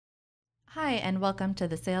Hi, and welcome to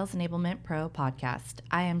the Sales Enablement PRO Podcast.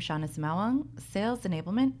 I am Shawnna Sumaoang. Sales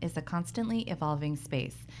enablement is a constantly evolving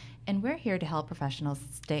space, and we're here to help professionals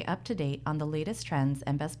stay up to date on the latest trends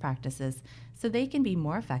and best practices so they can be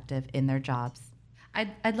more effective in their jobs.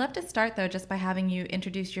 I'd love to start, though, just by having you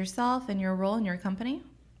introduce yourself and your role in your company.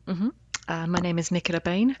 My name is Nicola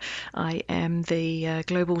Bain. I am the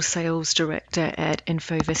Global Sales Director at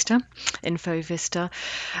Infovista. Infovista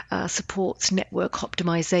supports network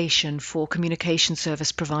optimization for communication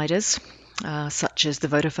service providers, such as the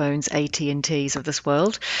Vodafones, AT&Ts of this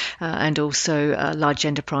world, and also large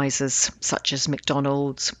enterprises such as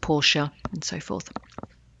McDonald's, Porche, and so forth.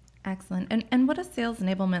 Excellent. And what does sales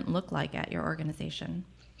enablement look like at your organization?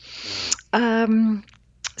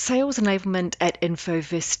 Sales enablement at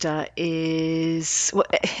Infovista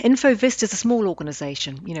Infovista is a small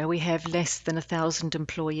organization. You know, we have less than 1,000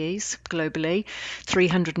 employees globally,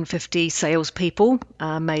 350 salespeople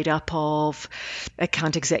made up of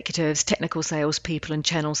account executives, technical salespeople, and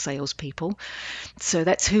channel salespeople. So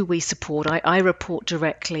that's who we support. I report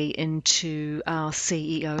directly into our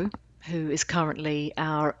CEO, who is currently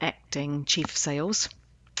our acting chief of sales.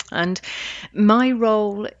 And my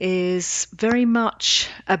role is very much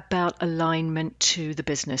about alignment to the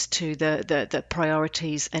business, to the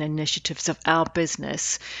priorities and initiatives of our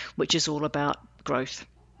business, which is all about growth,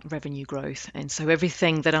 revenue growth. And so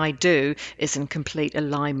everything that I do is in complete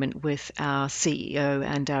alignment with our CEO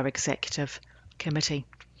and our executive committee.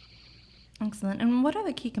 Excellent. And what are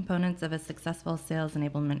the key components of a successful sales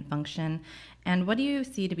enablement function? And what do you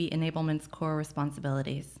see to be enablement's core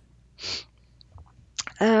responsibilities?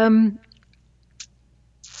 For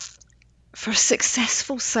a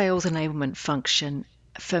successful sales enablement function,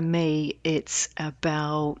 for me, it's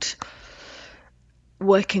about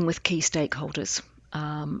working with key stakeholders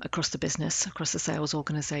across the business, across the sales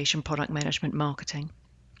organization, product management, marketing.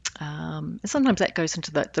 And sometimes that goes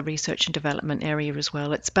into the research and development area as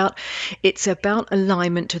well. It's about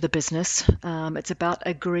alignment to the business. It's about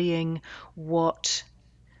agreeing what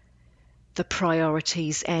the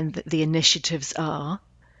priorities and the initiatives are,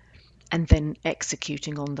 and then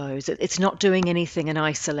executing on those. It's not doing anything in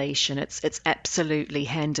isolation. It's absolutely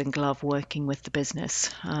hand in glove working with the business.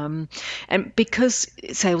 And because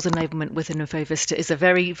sales enablement within Infovista is a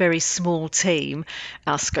very, very small team,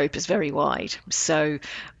 our scope is very wide. So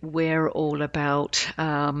we're all about,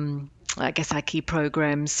 I guess our key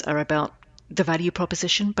programs are about the value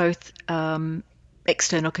proposition, both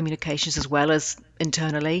external communications as well as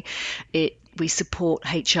internally. We support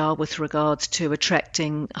HR with regards to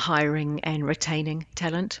attracting, hiring, and retaining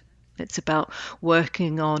talent. It's about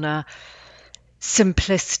working on a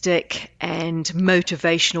simplistic and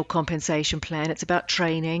motivational compensation plan. It's about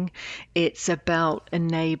training. It's about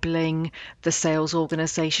enabling the sales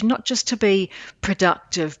organization not just to be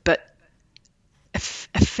productive, but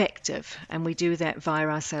effective. And we do that via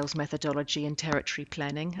our sales methodology and territory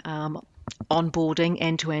planning. Onboarding,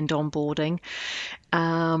 end-to-end onboarding.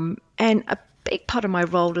 And a big part of my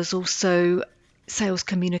role is also sales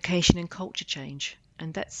communication and culture change.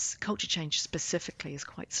 And that's culture change specifically is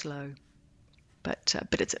quite slow, but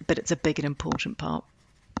it's a big and important part.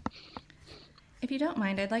 If you don't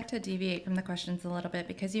mind, I'd like to deviate from the questions a little bit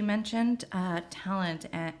because you mentioned talent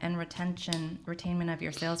and retainment of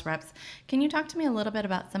your sales reps. Can you talk to me a little bit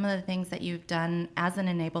about some of the things that you've done as an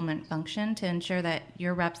enablement function to ensure that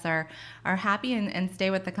your reps are happy and stay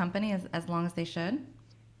with the company as long as they should?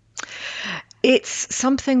 It's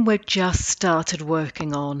something we've just started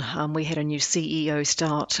working on. We had a new CEO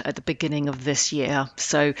start at the beginning of this year,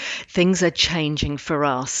 so things are changing for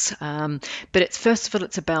us. But first of all,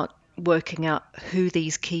 it's about working out who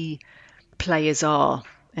these key players are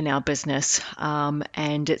in our business,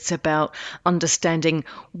 and it's about understanding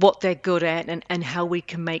what they're good at and how we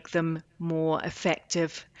can make them more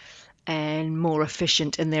effective and more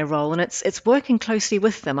efficient in their role. And it's working closely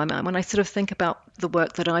with them. When I sort of think about the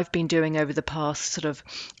work that I've been doing over the past sort of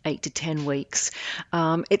 8 to 10 weeks,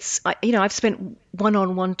 I've spent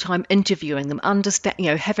one-on-one time interviewing them,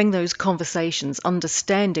 having those conversations,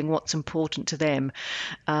 understanding what's important to them.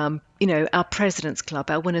 Our President's Club,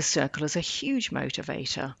 our Winner's Circle is a huge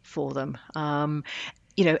motivator for them.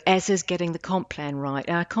 As is getting the comp plan right.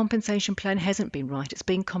 Our compensation plan hasn't been right. It's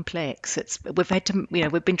been complex.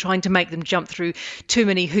 We've been trying to make them jump through too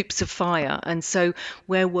many hoops of fire. And so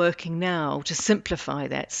we're working now to simplify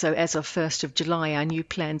that. So as of 1st of July, our new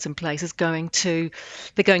plans in place they're going to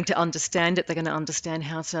understand it. They're going to understand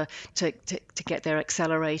how to get their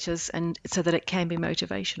accelerators and so that it can be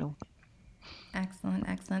motivational. Excellent,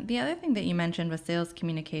 excellent. The other thing that you mentioned was sales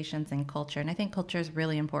communications and culture. And I think culture is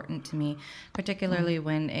really important to me, particularly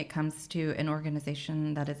when it comes to an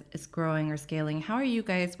organization that is growing or scaling. What are you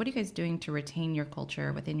guys doing to retain your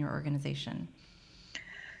culture within your organization?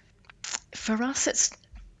 For us, it's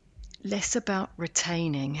less about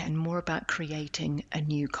retaining and more about creating a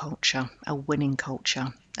new culture, a winning culture,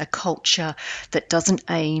 a culture that doesn't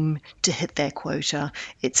aim to hit their quota.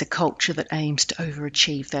 It's a culture that aims to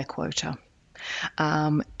overachieve their quota.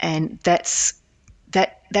 And that's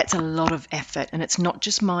a lot of effort, and it's not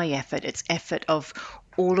just my effort, it's effort of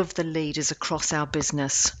all of the leaders across our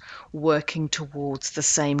business working towards the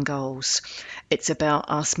same goals. It's about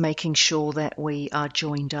us making sure that we are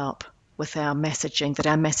joined up with our messaging, that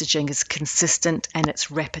our messaging is consistent and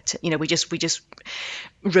it's repetitive. We just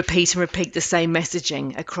repeat and repeat the same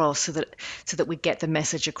messaging across so that we get the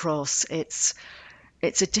message across. It's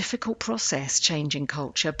a difficult process, changing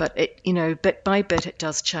culture, but bit by bit it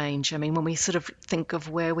does change. I mean, when we sort of think of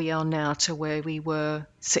where we are now to where we were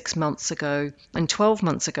 6 months ago and 12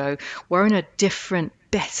 months ago, we're in a different,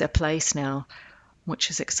 better place now,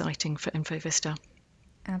 which is exciting for Infovista.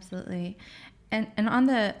 Absolutely. And on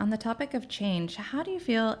the topic of change, how do you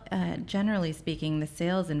feel, generally speaking, the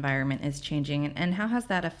sales environment is changing, and how has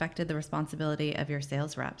that affected the responsibility of your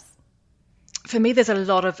sales reps? For me, there's a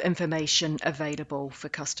lot of information available for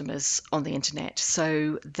customers on the internet.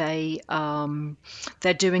 So they're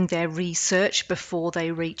doing their research before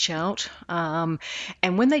they reach out, and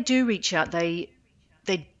when they do reach out, they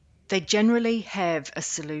generally have a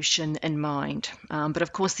solution in mind. But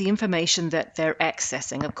of course, the information that they're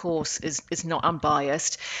accessing, of course, is not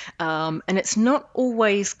unbiased, and it's not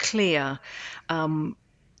always clear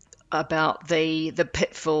about the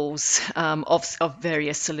pitfalls of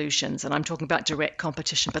various solutions. And I'm talking about direct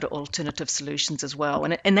competition, but alternative solutions as well.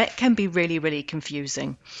 And that can be really, really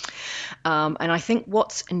confusing. And I think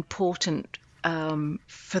what's important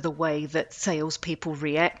for the way that salespeople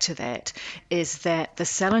react to that is that the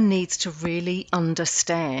seller needs to really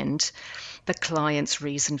understand the client's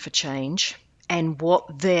reason for change and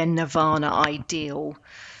what their nirvana ideal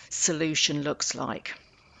solution looks like.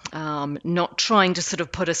 Not trying to sort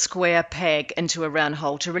of put a square peg into a round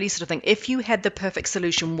hole, to really sort of think, if you had the perfect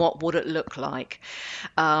solution, what would it look like?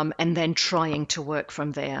 And then trying to work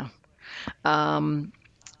from there. And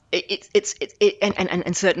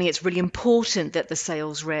certainly it's really important that the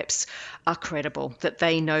sales reps are credible, that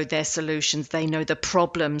they know their solutions, they know the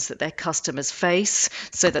problems that their customers face,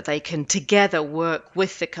 so that they can together work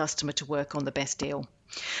with the customer to work on the best deal.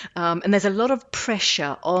 And there's a lot of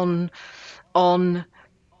pressure on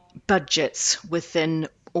budgets within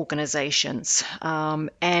organizations,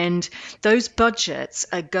 and those budgets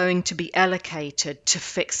are going to be allocated to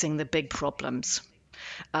fixing the big problems.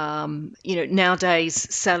 Nowadays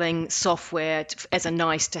selling software as a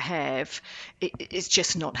nice to have, it's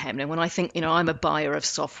just not happening. When I think, I'm a buyer of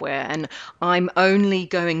software and I'm only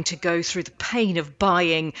going to go through the pain of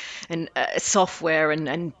buying and software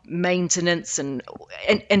and maintenance and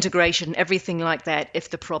integration, everything like that, if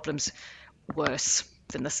the problem's worse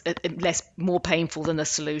than more painful than the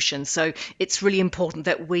solution. So it's really important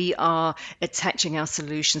that we are attaching our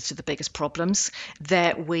solutions to the biggest problems,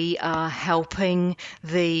 that we are helping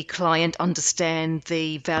the client understand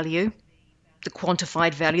the value, the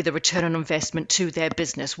quantified value, the return on investment to their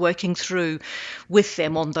business, working through with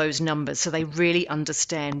them on those numbers so they really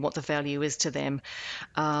understand what the value is to them.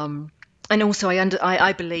 And also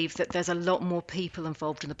I believe that there's a lot more people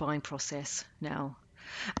involved in the buying process now.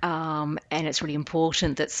 And it's really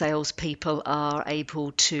important that salespeople are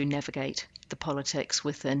able to navigate the politics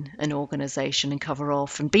within an organization and cover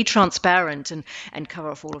off and be transparent and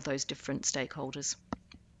cover off all of those different stakeholders.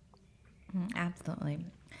 Absolutely.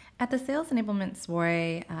 At the Sales Enablement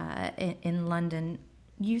Soirée in London,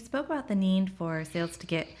 you spoke about the need for sales to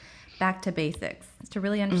get back to basics, to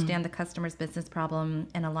really understand the customer's business problem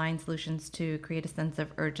and align solutions to create a sense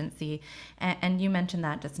of urgency. And you mentioned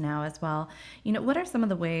that just now as well. What are some of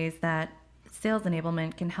the ways that sales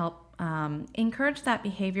enablement can help encourage that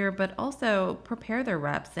behavior, but also prepare their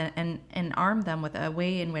reps and arm them with a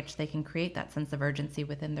way in which they can create that sense of urgency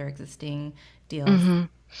within their existing deals? Mm-hmm.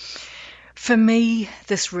 For me,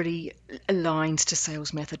 this really aligns to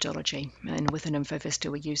sales methodology, and within Infovista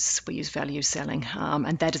we use value selling,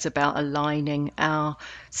 and that is about aligning our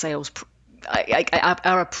sales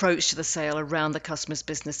our approach to the sale around the customer's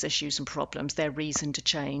business issues and problems, their reason to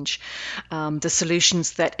change. The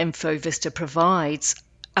solutions that Infovista provides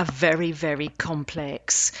are very, very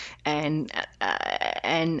complex, and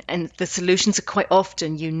the solutions are quite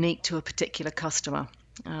often unique to a particular customer.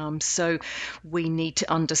 So we need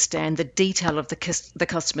to understand the detail of the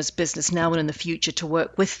customer's business now and in the future to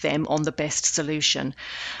work with them on the best solution.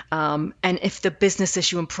 And if the business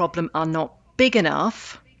issue and problem are not big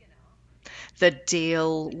enough, the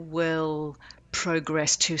deal will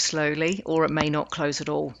progress too slowly, or it may not close at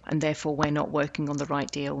all, and therefore we're not working on the right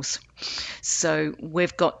deals. So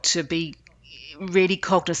we've got to be really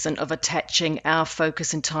cognizant of attaching our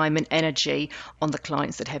focus and time and energy on the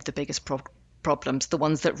clients that have the biggest problems, the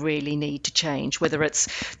ones that really need to change, whether it's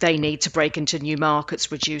they need to break into new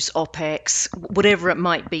markets, reduce OpEx, whatever it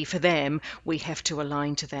might be for them, we have to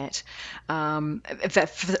align to that.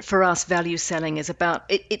 For us, value selling is about,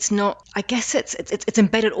 it's not, I guess it's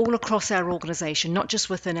embedded all across our organization, not just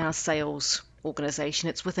within our sales organization.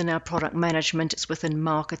 It's within our product management, it's within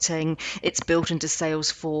marketing, it's built into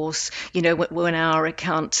Salesforce. When our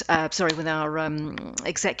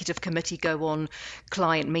executive committee go on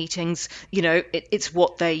client meetings, it's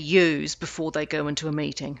what they use before they go into a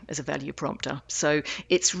meeting as a value prompter. So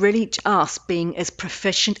it's really us being as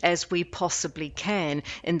proficient as we possibly can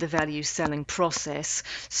in the value selling process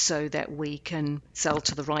so that we can sell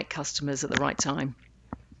to the right customers at the right time.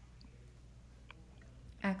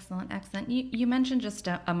 Excellent. You mentioned just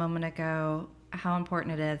a moment ago how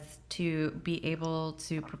important it is to be able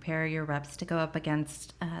to prepare your reps to go up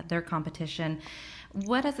against their competition.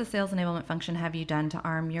 What as a sales enablement function have you done to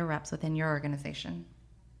arm your reps within your organization?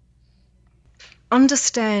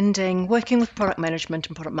 Understanding, working with product management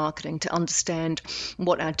and product marketing to understand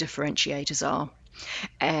what our differentiators are.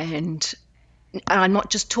 And I'm not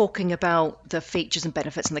just talking about the features and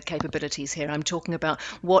benefits and the capabilities here. I'm talking about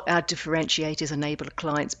what our differentiators enable a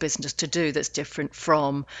client's business to do that's different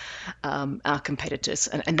from our competitors.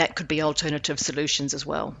 And that could be alternative solutions as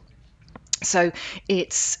well. So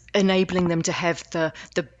it's enabling them to have the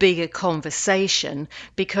bigger conversation,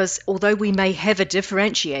 because although we may have a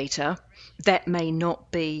differentiator, that may not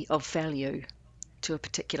be of value to a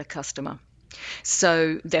particular customer.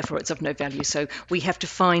 So therefore it's of no value. So we have to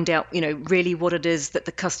find out, really what it is that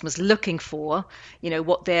the customer's looking for,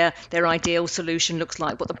 what their ideal solution looks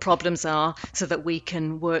like, what the problems are, so that we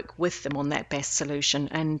can work with them on that best solution.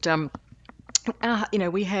 And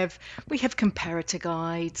we have comparator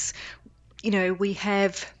guides, we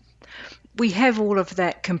have all of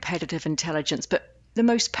that competitive intelligence, but the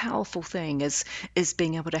most powerful thing is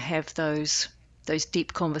being able to have those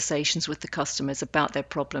deep conversations with the customers about their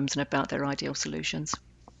problems and about their ideal solutions.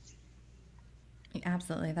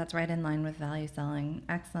 Absolutely. That's right in line with value selling.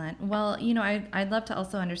 Excellent. Well, I'd love to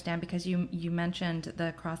also understand, because you mentioned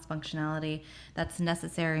the cross functionality that's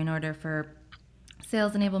necessary in order for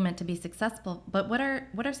sales enablement to be successful. But what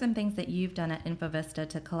are some things that you've done at Infovista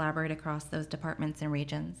to collaborate across those departments and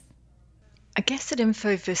regions? I guess at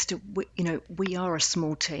Infovista, we are a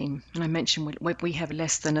small team, and I mentioned we have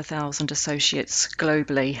less than 1,000 associates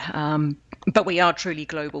globally, but we are truly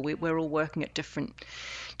global. We're all working at different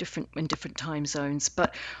time zones.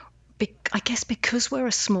 But I guess because we're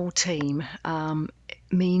a small team, it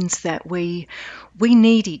means that we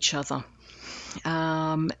need each other,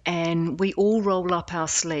 and we all roll up our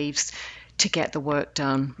sleeves to get the work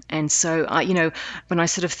done. And so when I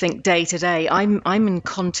sort of think day to day, I'm in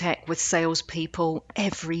contact with salespeople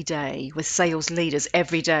every day, with sales leaders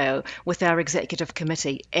every day, with our executive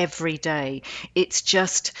committee every day. It's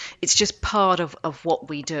just part of what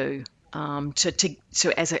we do,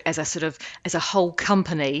 to as a whole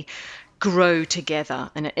company grow together.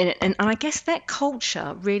 And I guess that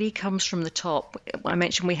culture really comes from the top. I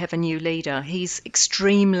mentioned we have a new leader. He's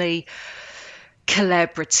extremely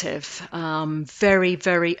collaborative, very,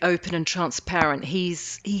 very open and transparent.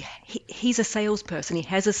 He's a salesperson. He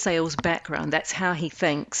has a sales background. That's how he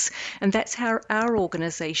thinks, and that's how our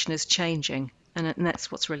organization is changing, and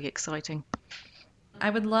that's what's really exciting. I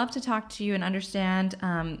would love to talk to you and understand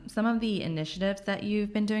some of the initiatives that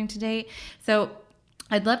you've been doing to date. So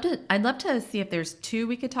I'd love to see if there's two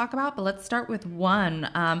we could talk about, but let's start with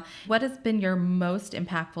one. What has been your most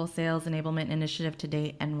impactful sales enablement initiative to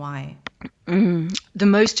date, and why? The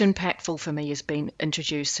most impactful for me has been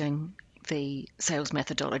introducing the sales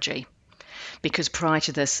methodology, because prior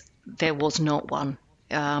to this, there was not one.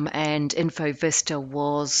 And Infovista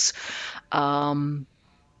was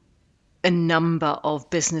a number of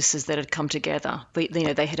businesses that had come together.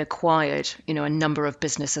 They had acquired, a number of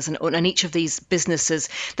businesses, and each of these businesses,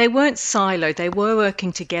 they weren't siloed, they were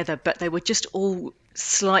working together, but they were just all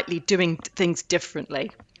slightly doing things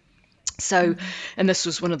differently. So, and this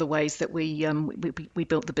was one of the ways that we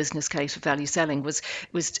built the business case for value selling was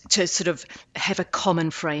to sort of have a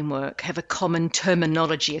common framework, have a common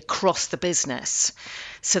terminology across the business,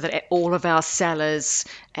 so that all of our sellers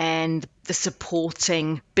and the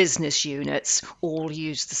supporting business units all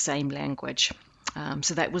use the same language.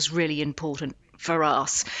 So that was really important for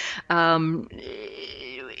us.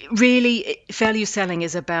 Really, value selling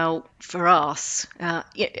is about, for us,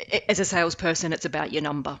 as a salesperson, it's about your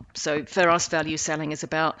number. So for us, value selling is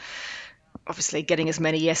about obviously getting as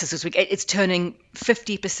many yeses as we get. It's turning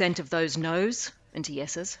 50% of those no's into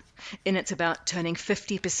yeses, and it's about turning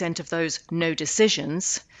 50% of those no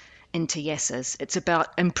decisions into yeses. It's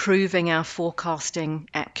about improving our forecasting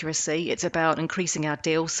accuracy. It's about increasing our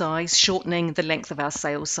deal size, shortening the length of our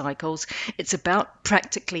sales cycles. It's about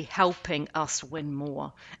practically helping us win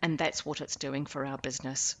more. And that's what it's doing for our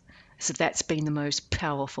business. So that's been the most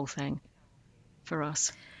powerful thing for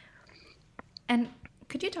us. And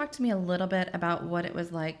could you talk to me a little bit about what it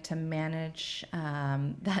was like to manage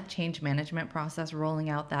that change management process, rolling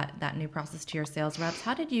out that new process to your sales reps?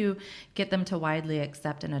 How did you get them to widely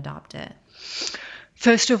accept and adopt it?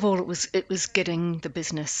 First of all, it was getting the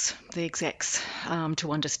business, the execs,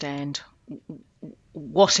 to understand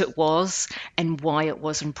what it was and why it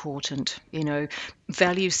was important.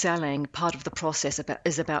 Value selling, part of the process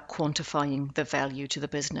is about quantifying the value to the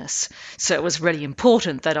business. So it was really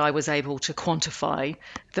important that I was able to quantify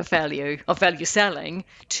the value of value selling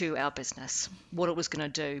to our business, what it was going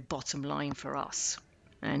to do, bottom line for us.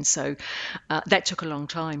 And so that took a long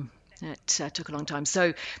time. It took a long time.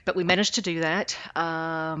 So, but we managed to do that.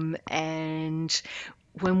 And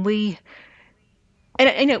when we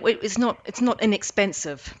it's not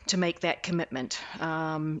inexpensive to make that commitment,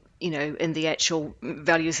 in the actual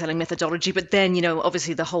value selling methodology. But then,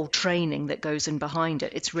 obviously the whole training that goes in behind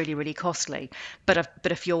it, it's really, really costly. But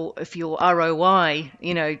if your ROI,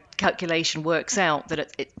 calculation works out,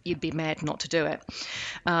 that you'd be mad not to do it.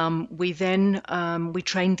 We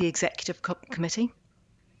trained the executive committee.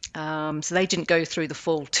 So they didn't go through the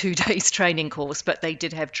full 2 days training course, but they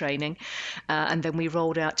did have training. And then we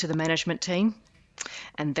rolled out to the management team.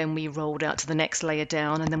 And then we rolled out to the next layer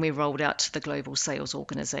down, and then we rolled out to the global sales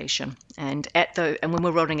organization. And when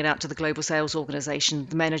we're rolling it out to the global sales organization,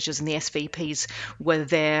 the managers and the SVPs were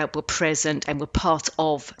present, and were part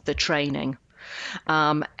of the training.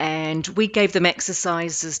 And we gave them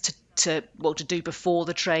exercises to do before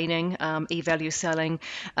the training, e-value selling,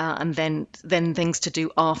 and then things to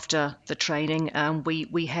do after the training.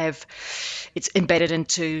 It's embedded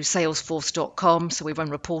into Salesforce.com, so we run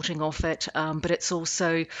reporting off it. But it's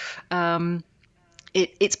also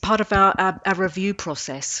it's part of our review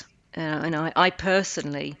process. And I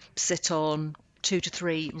personally sit on 2 to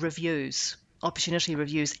 3 opportunity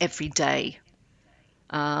reviews every day.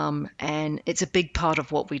 And it's a big part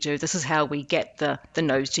of what we do. This is how we get the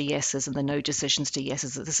no's to yeses and the no decisions to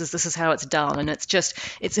yeses. This is how it's done, and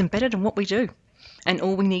it's embedded in what we do. And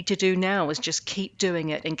all we need to do now is just keep doing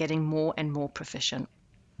it and getting more and more proficient.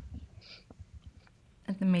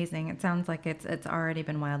 It's amazing. It sounds like it's already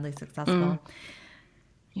been wildly successful.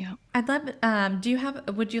 Yeah. I'd love,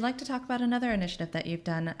 would you like to talk about another initiative that you've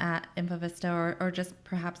done at Infovista or just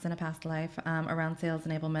perhaps in a past life around sales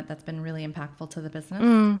enablement that's been really impactful to the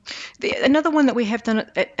business? Another one that we have done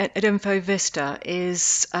at Infovista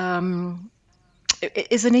is an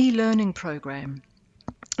e-learning program.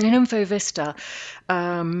 And in Infovista,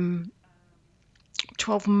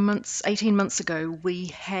 18 months ago, we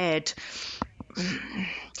had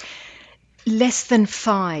less than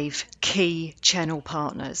 5 key channel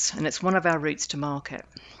partners, and it's one of our routes to market.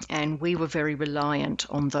 And we were very reliant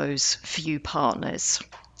on those few partners.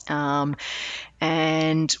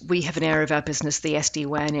 And we have an area of our business, the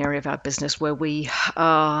SD-WAN area of our business, where we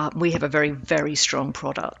have a very, very strong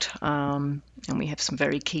product, and we have some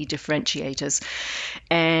very key differentiators.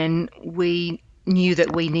 And we knew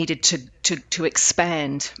that we needed to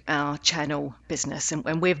expand our channel business,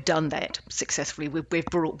 and we've done that successfully. We've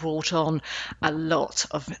brought on a lot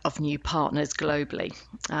of new partners globally,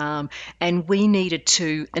 and we needed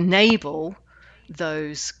to enable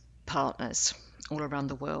those partners all around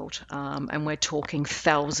the world, and we're talking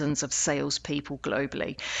thousands of salespeople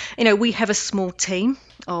globally. We have a small team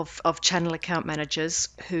of channel account managers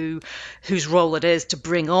whose role it is to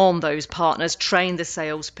bring on those partners, train the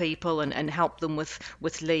salespeople, and help them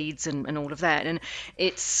with leads and all of that. And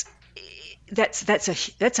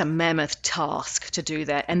that's a mammoth task to do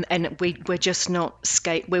that, and we're just not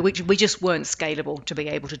we just weren't scalable to be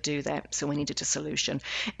able to do that. So we needed a solution.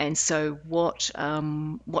 And so what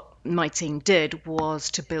my team did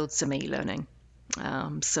was to build some e-learning.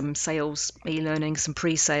 some sales e-learning, some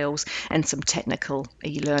pre-sales, and some technical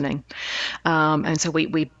e-learning. And so we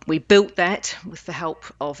built that with the help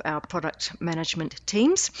of our product management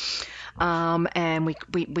teams. And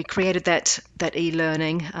we created that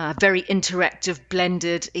e-learning, very interactive,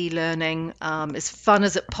 blended e-learning, as fun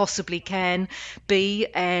as it possibly can be.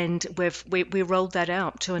 And we rolled that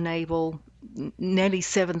out to enable nearly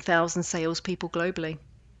 7,000 salespeople globally.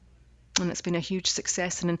 And it's been a huge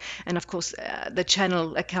success. And of course, the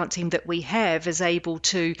channel account team that we have is able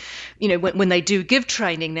to, when they do give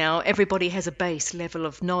training now, everybody has a base level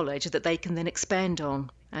of knowledge that they can then expand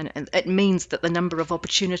on. And it means that the number of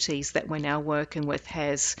opportunities that we're now working with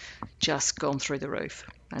has just gone through the roof.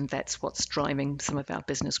 And that's what's driving some of our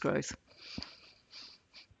business growth.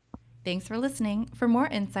 Thanks for listening. For more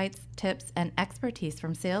insights, tips, and expertise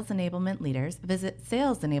from sales enablement leaders, visit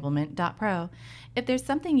salesenablement.pro. If there's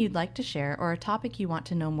something you'd like to share or a topic you want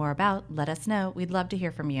to know more about, let us know. We'd love to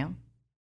hear from you.